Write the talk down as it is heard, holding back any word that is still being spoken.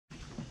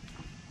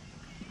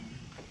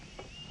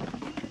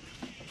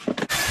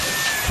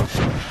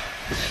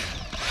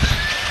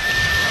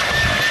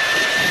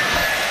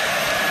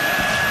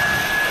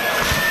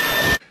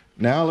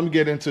Now let me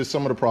get into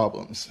some of the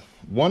problems.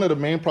 One of the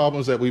main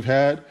problems that we've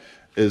had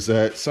is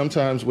that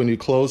sometimes when you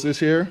close this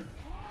here,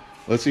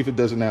 let's see if it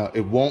does it now,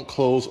 it won't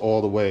close all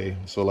the way.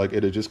 So like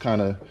it'll just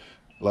kind of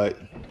like,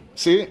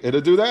 see, it'll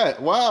do that.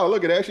 Wow,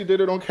 look, it actually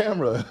did it on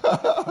camera.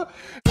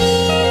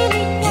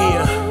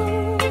 Yeah,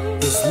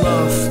 there's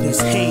love,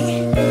 there's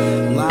hate,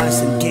 lies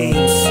and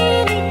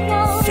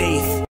games,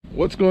 faith.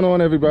 What's going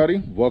on,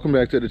 everybody? Welcome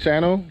back to the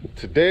channel.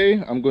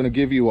 Today, I'm going to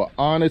give you an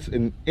honest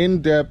and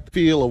in-depth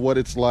feel of what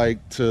it's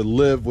like to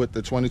live with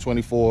the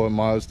 2024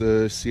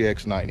 Mazda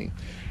CX-90.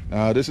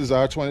 Now, this is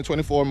our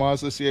 2024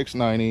 Mazda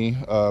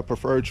CX-90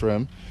 preferred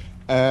trim,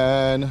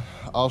 and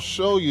I'll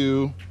show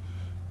you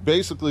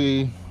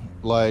basically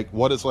like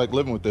what it's like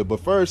living with it. But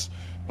first,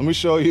 let me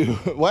show you,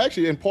 well,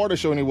 actually in part of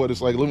showing you what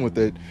it's like living with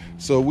it.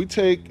 So we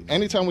take,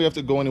 anytime we have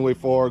to go anywhere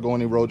far, go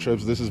any road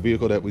trips, this is the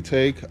vehicle that we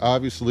take.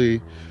 Obviously,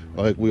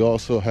 like we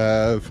also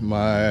have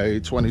my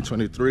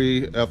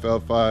 2023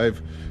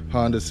 FL5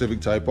 Honda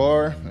Civic Type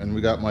R, and we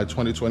got my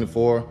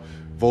 2024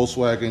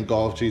 Volkswagen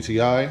Golf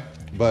GTI.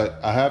 But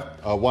I have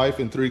a wife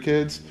and 3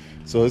 kids,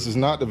 so this is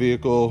not the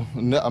vehicle.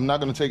 I'm not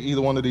going to take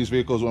either one of these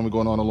vehicles when we're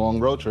going on a long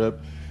road trip.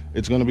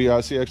 It's going to be our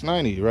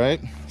CX-90, right?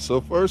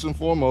 So first and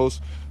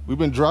foremost, we've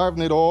been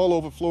driving it all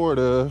over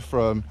Florida,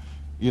 from,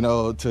 you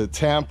know, to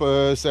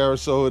Tampa,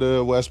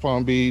 Sarasota, West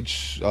Palm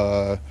Beach,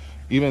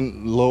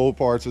 even low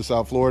parts of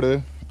South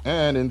Florida.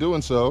 And in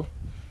doing so,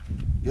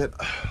 get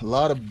a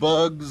lot of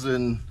bugs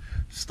and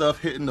stuff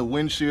hitting the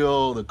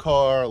windshield, the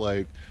car.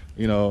 Like,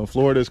 you know,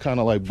 Florida is kind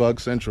of like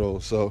bug central.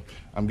 So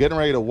I'm getting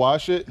ready to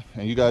wash it,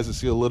 and you guys will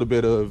see a little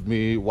bit of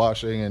me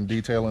washing and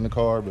detailing the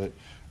car. But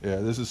yeah,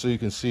 this is so you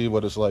can see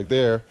what it's like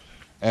there.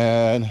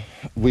 And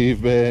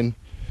we've been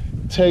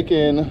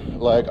taking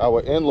like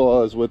our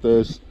in-laws with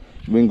us.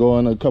 We've been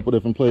going a couple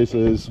different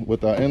places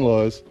with our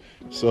in-laws,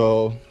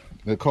 so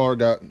the car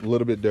got a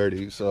little bit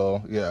dirty.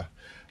 So yeah,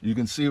 you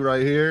can see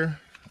right here,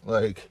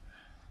 like,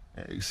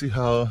 you see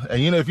how,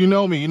 and you know, if you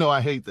know me, you know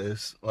I hate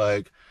this,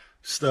 like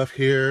stuff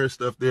here,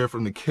 stuff there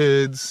from the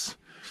kids,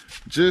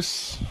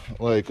 just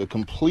like a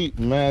complete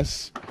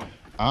mess.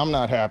 I'm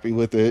not happy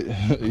with it,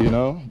 you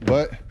know,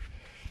 but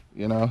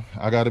you know,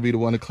 I got to be the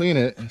one to clean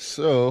it.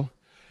 So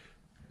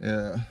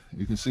yeah,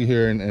 you can see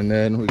here, and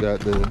then we got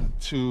the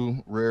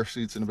 2 rear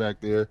seats in the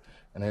back there,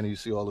 and then you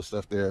see all the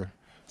stuff there.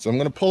 So I'm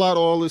going to pull out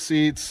all the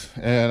seats,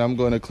 and I'm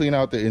going to clean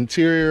out the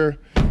interior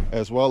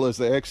as well as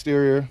the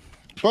exterior.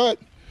 But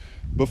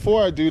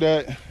before I do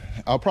that,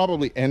 I'll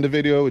probably end the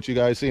video with you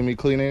guys seeing me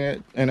cleaning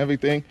it and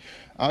everything.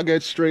 I'll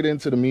get straight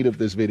into the meat of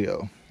this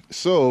video.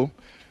 So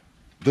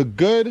the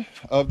good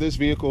of this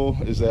vehicle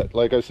is that,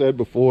 like I said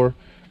before,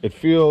 it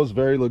feels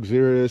very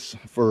luxurious.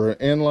 For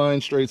an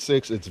inline straight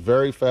 6, it's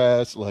very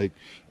fast. Like,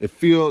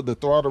 the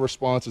throttle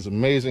response is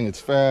amazing. It's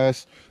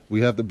fast.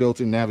 We have the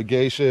built-in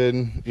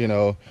navigation, you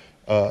know,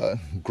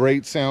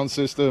 great sound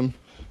system,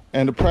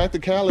 and the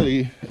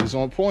practicality is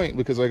on point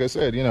because, like I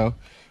said, you know,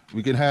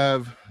 we can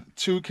have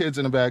 2 kids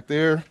in the back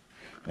there,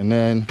 and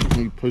then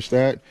we push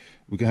that,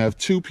 we can have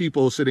 2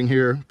 people sitting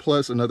here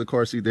plus another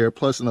car seat there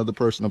plus another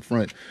person up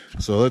front.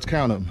 So let's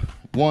count them: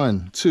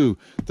 1, 2,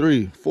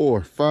 3,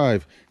 4,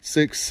 5,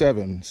 6,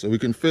 7. So we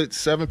can fit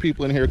 7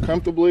 people in here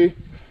comfortably.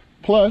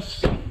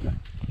 Plus,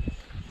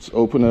 let's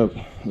open up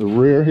the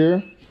rear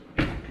here,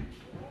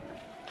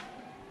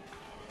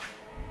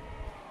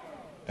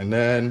 and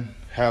then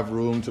have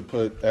room to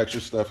put extra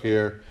stuff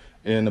here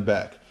in the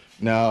back.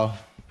 Now,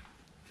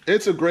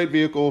 it's a great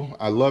vehicle.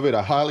 I love it.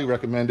 I highly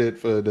recommend it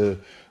for the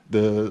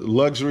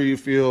luxury you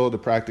feel, the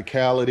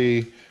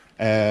practicality,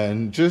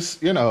 and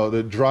just, you know,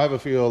 the driver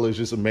feel is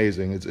just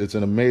amazing. It's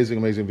an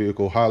amazing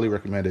vehicle. Highly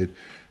recommended.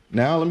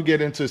 Now let me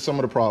get into some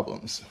of the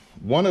problems.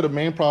 One of the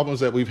main problems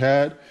that we've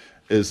had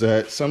is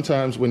that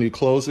sometimes when you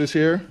close this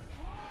here,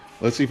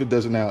 let's see if it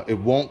does it now, it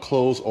won't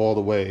close all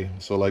the way.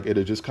 So like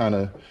it'll just kind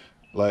of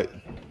like,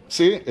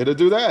 see, it'll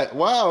do that.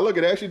 Wow, look,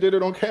 it actually did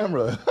it on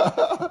camera.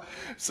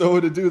 So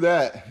it'll do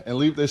that and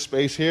leave this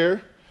space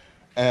here.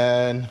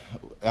 And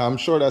I'm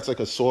sure that's like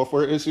a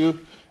software issue.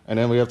 And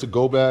then we have to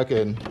go back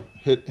and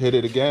hit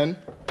it again.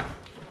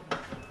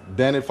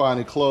 Then it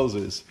finally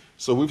closes.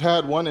 So we've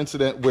had one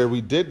incident where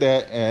we did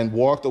that and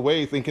walked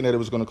away thinking that it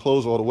was going to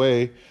close all the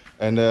way.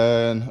 And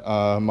then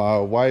my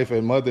wife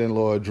and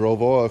mother-in-law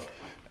drove off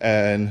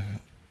and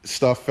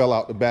stuff fell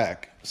out the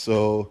back.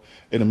 So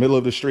in the middle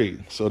of the street.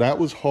 So that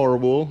was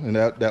horrible, and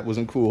that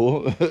wasn't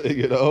cool,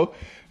 you know?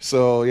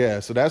 So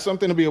yeah, so that's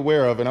something to be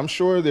aware of. And I'm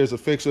sure there's a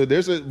fix.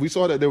 We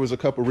saw that there was a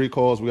couple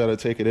recalls. We got to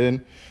take it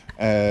in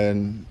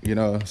and, you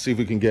know, see if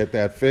we can get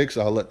that fixed.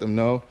 I'll let them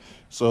know.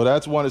 So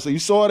that's one. So you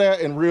saw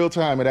that in real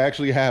time. It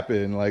actually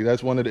happened. Like,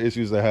 that's one of the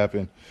issues that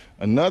happened.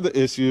 Another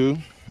issue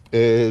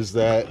is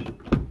that,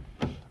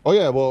 oh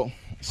yeah, well,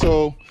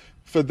 so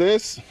for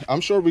this, I'm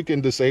sure we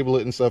can disable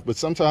it and stuff, but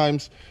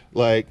sometimes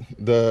like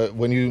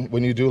when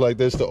you do like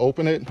this to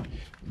open it,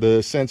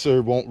 the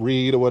sensor won't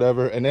read or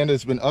whatever. And then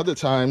there's been other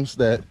times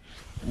that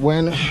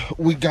when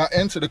we got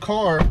into the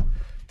car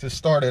to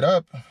start it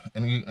up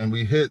and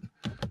we hit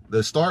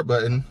the start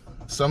button,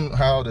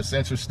 somehow the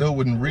sensor still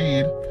wouldn't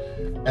read,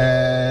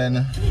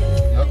 and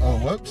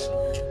whoops,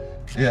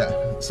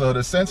 yeah, so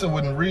the sensor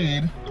wouldn't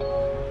read,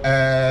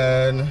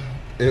 and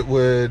it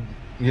would,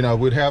 you know,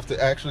 we'd have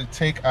to actually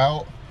take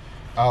out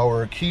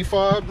our key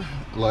fob,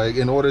 like,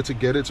 in order to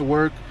get it to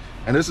work.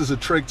 And this is a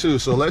trick too.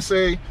 So let's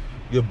say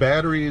your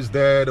battery is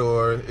dead,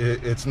 or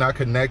it's not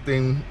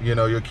connecting, you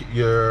know,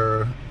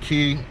 your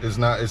key is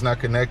not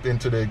connecting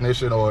to the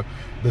ignition, or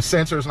the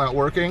sensor is not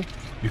working.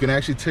 You can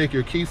actually take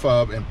your key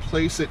fob and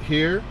place it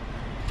here,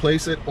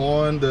 place it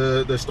on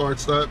the start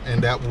stop,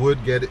 and that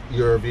would get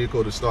your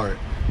vehicle to start.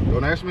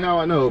 Don't ask me how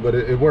I know, but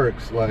it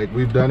works. Like,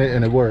 we've done it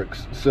and it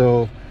works.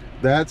 So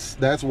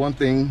that's one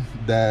thing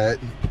that,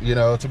 you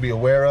know, to be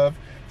aware of.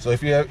 So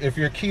if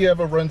your key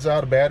ever runs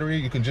out of battery,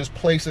 you can just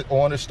place it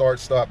on the start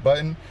stop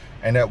button,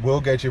 and that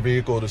will get your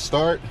vehicle to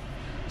start.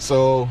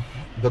 So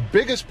the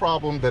biggest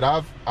problem that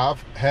I've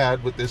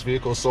had with this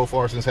vehicle so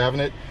far since having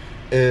it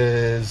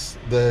is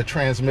the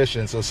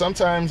transmission. So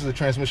sometimes the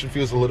transmission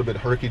feels a little bit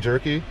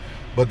herky-jerky,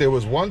 but there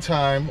was one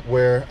time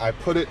where I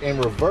put it in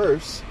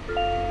reverse,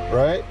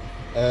 right?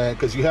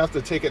 Because you have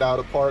to take it out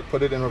of park,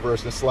 put it in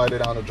reverse, and slide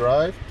it on the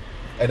drive.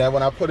 And then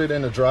when I put it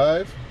in the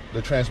drive,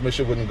 the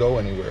transmission wouldn't go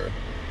anywhere.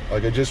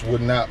 Like, it just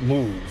would not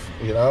move,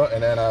 you know?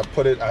 And then I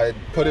put it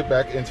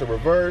back into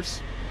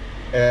reverse,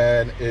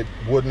 and it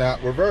would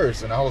not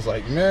reverse. And I was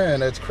like, man,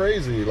 that's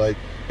crazy. Like,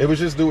 it was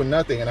just doing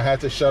nothing, and I had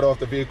to shut off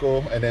the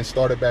vehicle and then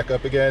start it back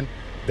up again.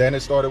 Then it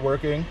started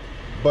working.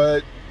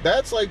 But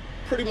that's like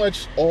pretty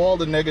much all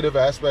the negative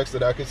aspects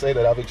that I could say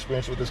that I've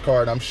experienced with this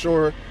car, and I'm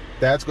sure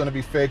that's going to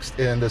be fixed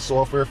in the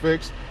software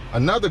fix.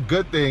 Another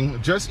good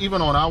thing, just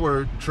even on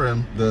our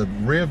trim, the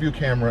rear view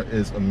camera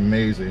is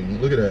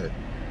amazing. Look at that.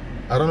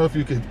 I don't know if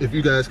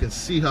you guys can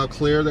see how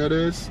clear that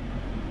is,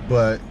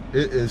 but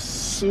it is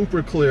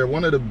super clear.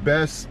 One of the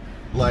best,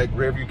 like,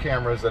 rear view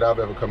cameras that I've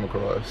ever come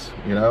across,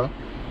 you know?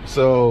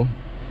 So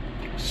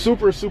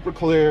super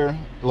clear.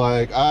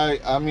 Like,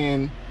 I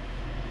mean,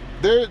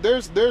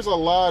 there's a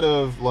lot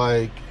of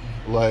like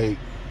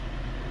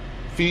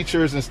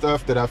features and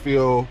stuff that I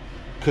feel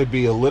could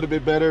be a little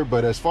bit better,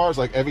 but as far as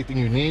like everything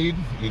you need,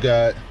 you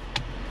got,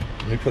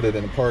 let me put it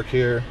in the park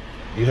here.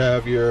 You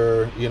have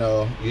your, you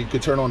know, you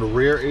could turn on the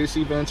rear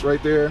AC vents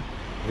right there.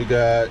 You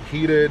got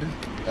heated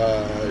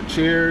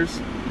chairs,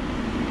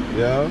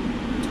 yeah,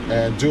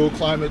 and dual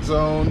climate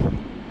zone.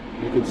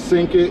 You could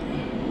sync it.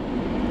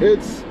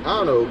 It's,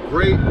 I don't know,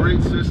 great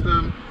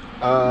system.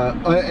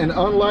 And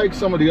unlike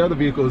some of the other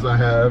vehicles I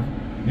have,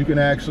 you can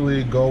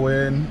actually go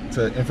in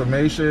to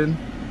information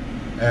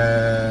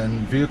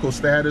and vehicle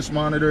status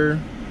monitor,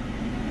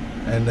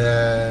 and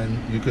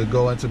then you could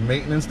go into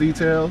maintenance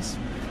details,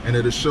 and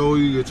it'll show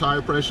you your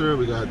tire pressure.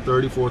 We got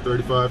 34,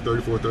 35,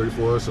 34,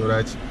 34, so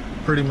that's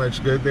pretty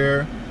much good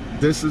there.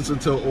 Distance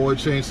until oil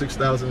change,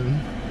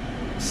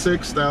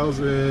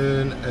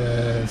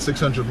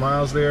 6,600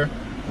 miles there.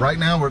 Right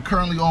now we're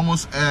currently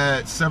almost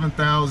at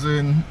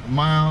 7,000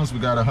 miles. We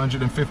got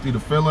 150 to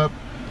fill up.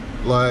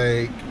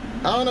 Like,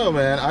 I don't know,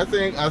 man. I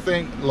think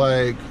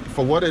like,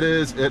 for what it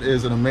is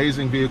an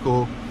amazing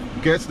vehicle.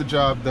 Gets the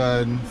job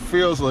done,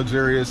 feels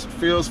luxurious,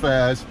 feels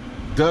fast,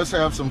 does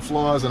have some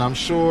flaws, and I'm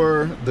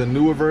sure the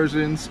newer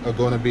versions are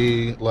going to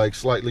be like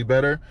slightly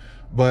better.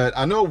 But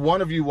I know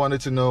one of you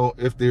wanted to know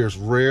if there's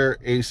rear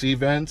AC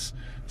vents,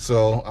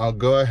 so I'll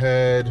go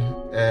ahead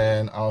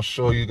and I'll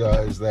show you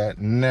guys that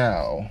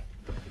now.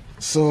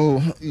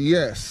 So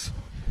yes,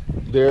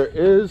 there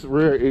is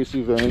rear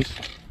AC vents.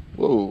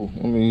 Whoa,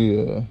 let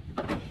me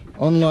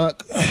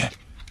unlock,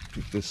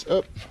 pick this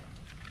up.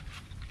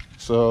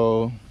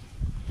 So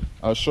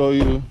I'll show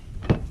you,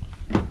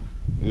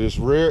 there's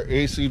rear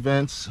AC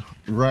vents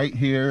right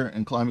here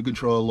and climate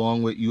control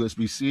along with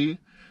USB-C.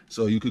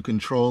 So you could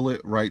control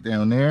it right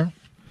down there.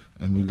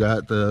 And we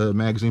got the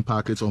magazine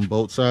pockets on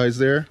both sides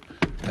there.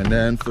 And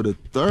then for the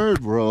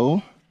third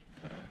row,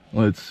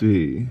 let's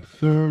see,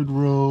 third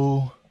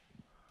row.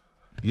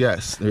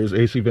 Yes, there's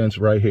AC vents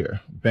right here.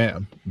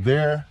 Bam,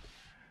 there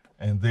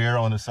and there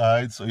on the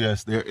side. So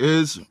yes, there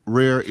is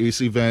rear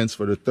AC vents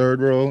for the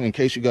third row, in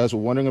case you guys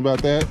were wondering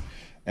about that.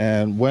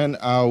 And when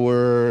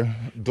our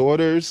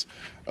daughters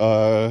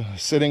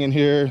sitting in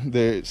here,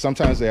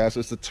 sometimes they ask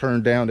us to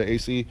turn down the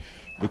AC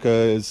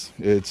because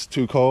it's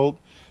too cold.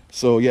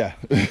 So yeah,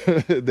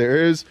 there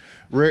is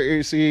rear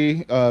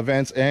AC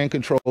vents and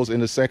controls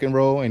in the second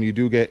row, and you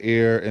do get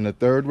air in the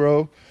third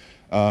row.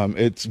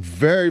 It's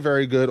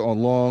very good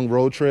on long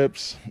road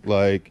trips.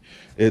 Like,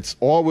 it's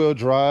all-wheel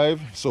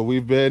drive, so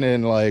we've been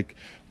in like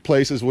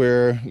places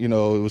where, you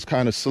know, it was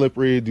kind of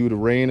slippery due to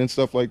rain and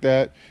stuff like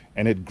that,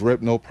 and it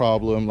gripped no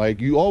problem. Like,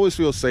 you always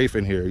feel safe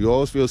in here. You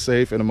always feel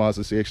safe in a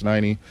Mazda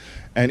CX-90.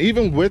 And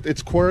even with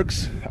its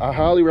quirks, I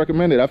highly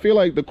recommend it. I feel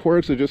like the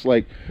quirks are just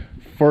like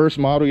first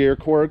model year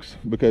quirks,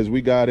 because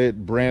we got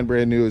it brand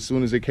new as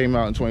soon as it came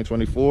out in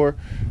 2024,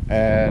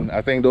 and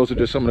I think those are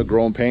just some of the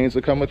growing pains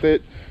that come with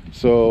it.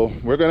 So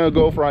we're gonna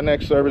go for our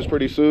next service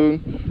pretty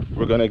soon.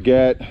 We're gonna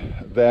get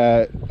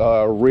that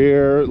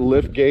rear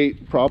lift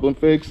gate problem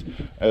fixed,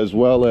 as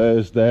well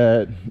as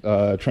that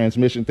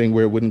transmission thing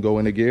where it wouldn't go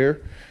into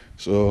gear.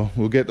 So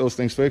we'll get those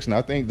things fixed, and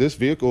I think this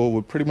vehicle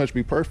would pretty much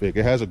be perfect.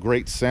 It has a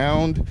great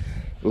sound,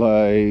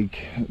 like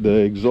the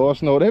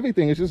exhaust note,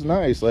 everything is just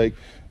nice. Like,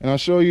 and I'll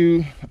show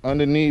you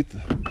underneath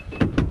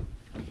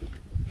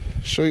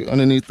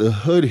the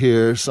hood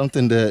here,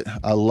 something that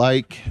I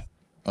like.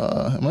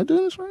 Am I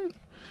doing this right?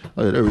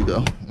 Oh yeah, there we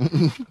go.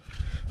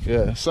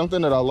 Yeah,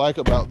 something that I like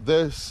about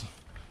this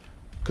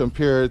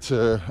compared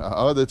to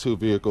our other two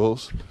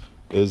vehicles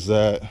is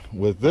that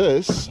with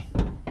this,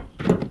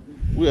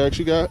 we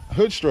actually got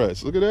hood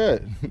struts. Look at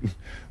that.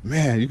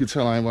 Man, you can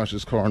tell I ain't watched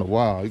this car in a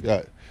while. You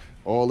got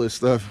all this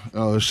stuff.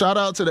 Shout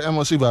out to the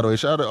MOC, by the way.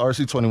 Shout out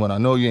to RC21. I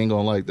know you ain't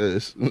gonna like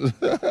this.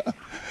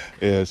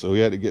 Yeah, so we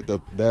had to get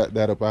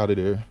that up out of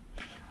there.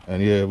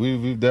 And yeah,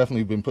 we've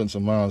definitely been putting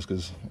some miles,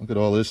 because look at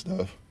all this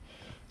stuff.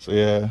 So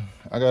yeah,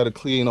 I gotta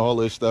clean all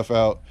this stuff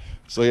out.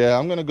 So yeah,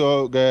 I'm gonna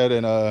go ahead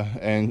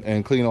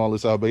and clean all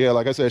this out. But yeah,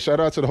 like I said,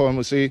 shout out to the whole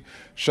MOC.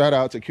 Shout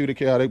out to Q the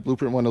Chaotic,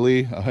 Blueprint 1 to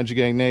Lee, 100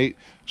 Gang Nate.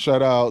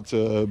 Shout out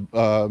to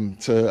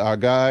our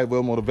guy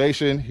Will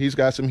Motivation. He's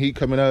got some heat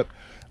coming up.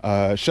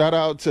 Shout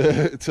out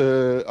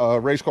to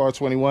Race Car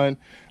 21.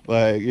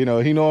 Like, you know,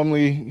 he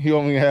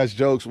only has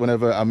jokes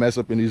whenever I mess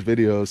up in these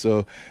videos.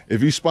 So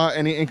if you spot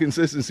any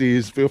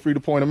inconsistencies, feel free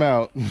to point them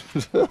out.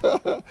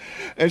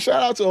 And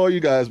shout out to all you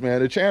guys,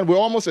 man. The channel, we're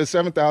almost at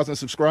 7,000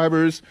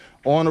 subscribers,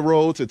 on the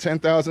road to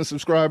 10,000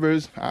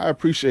 subscribers. I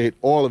appreciate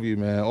all of you,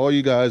 man. All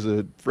you guys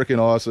are freaking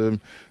awesome.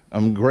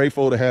 I'm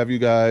grateful to have you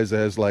guys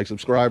as like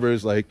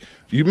subscribers. Like,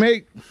 you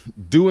make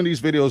doing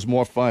these videos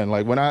more fun.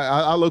 Like, when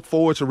I look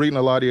forward to reading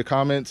a lot of your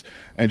comments,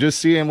 and just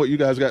seeing what you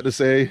guys got to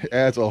say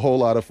adds a whole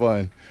lot of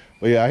fun.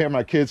 But yeah, I hear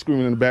my kids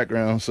screaming in the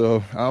background,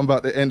 so I'm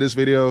about to end this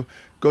video.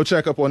 Go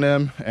check up on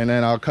them, and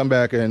then I'll come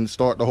back and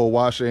start the whole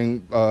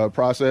washing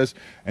process.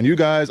 And you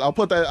guys, I'll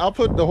put the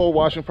whole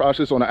washing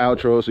process on the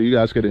outro, so you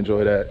guys could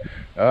enjoy that.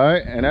 All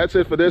right, and that's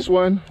it for this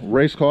one.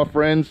 Race Car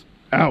Friends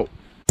out.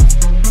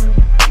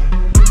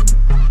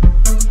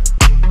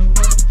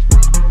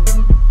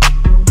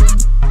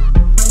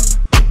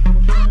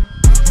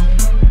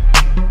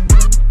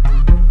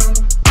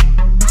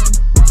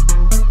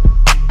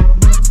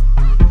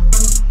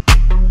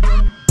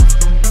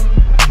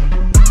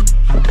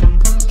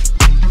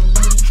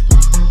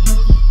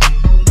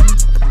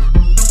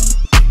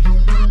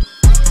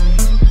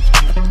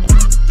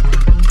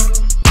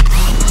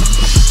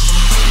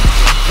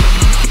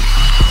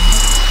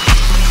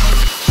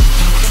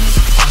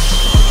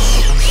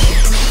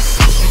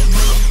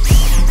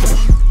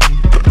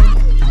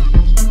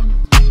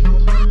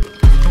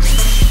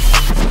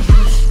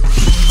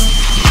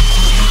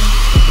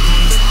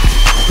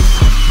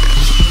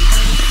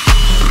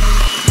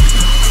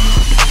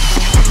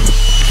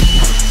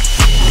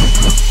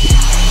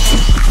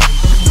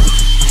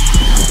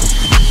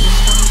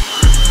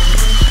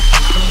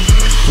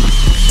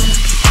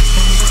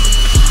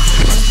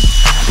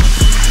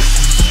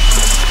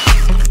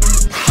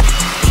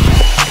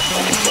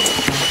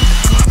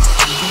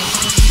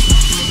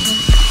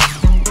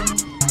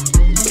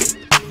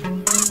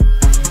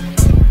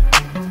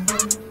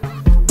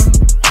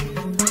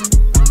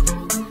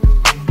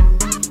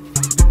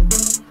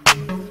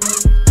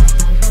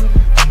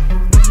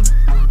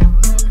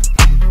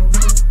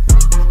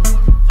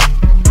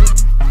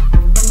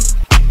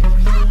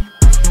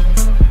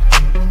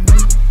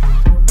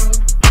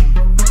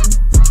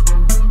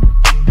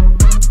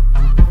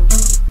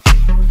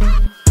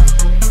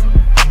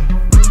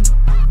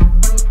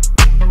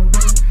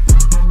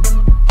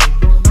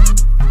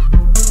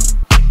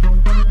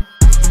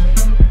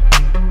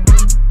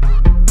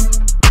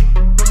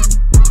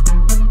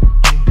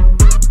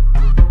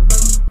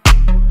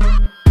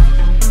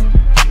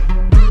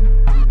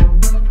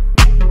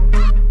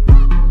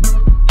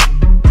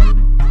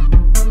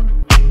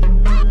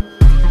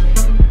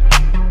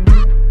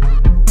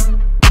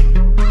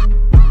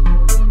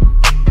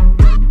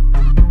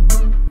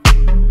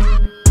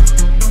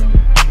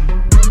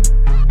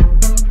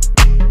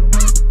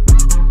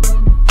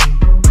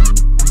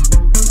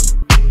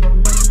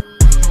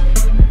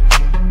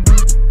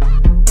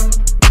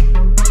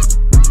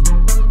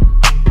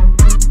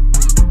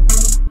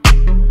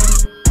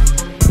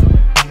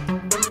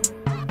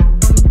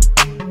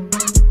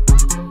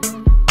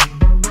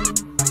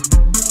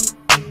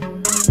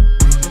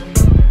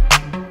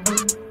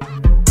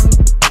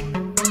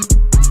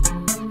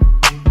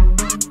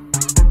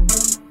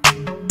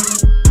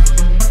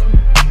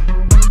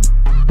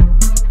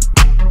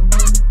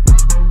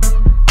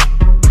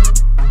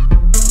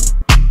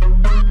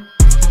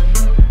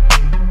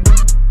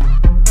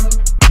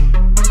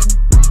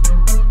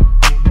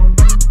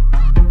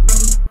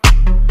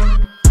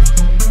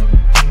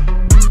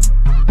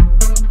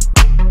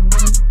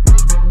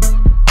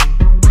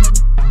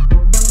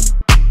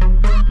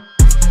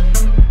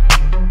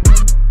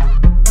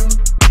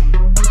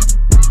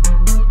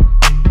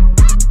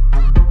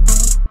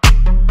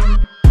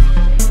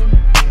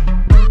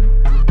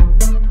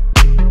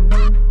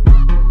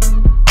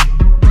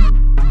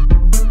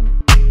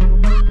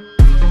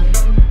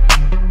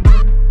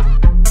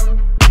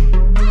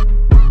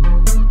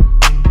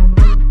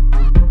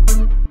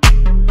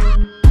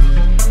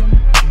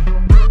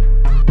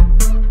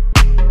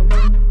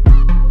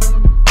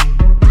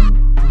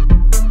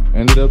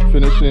 up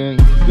finishing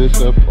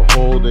this up a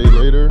whole day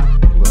later,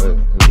 but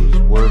it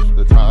was worth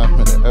the time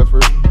and the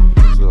effort.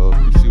 So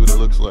you see what it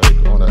looks like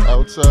on the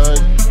outside.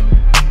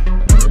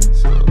 Alright,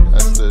 so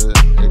that's the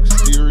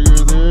exterior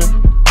there.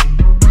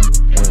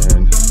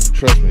 And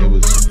trust me, it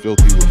was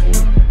filthy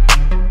before.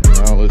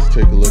 Now let's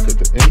take a look at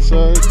the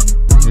inside.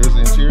 Here's the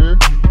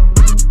interior.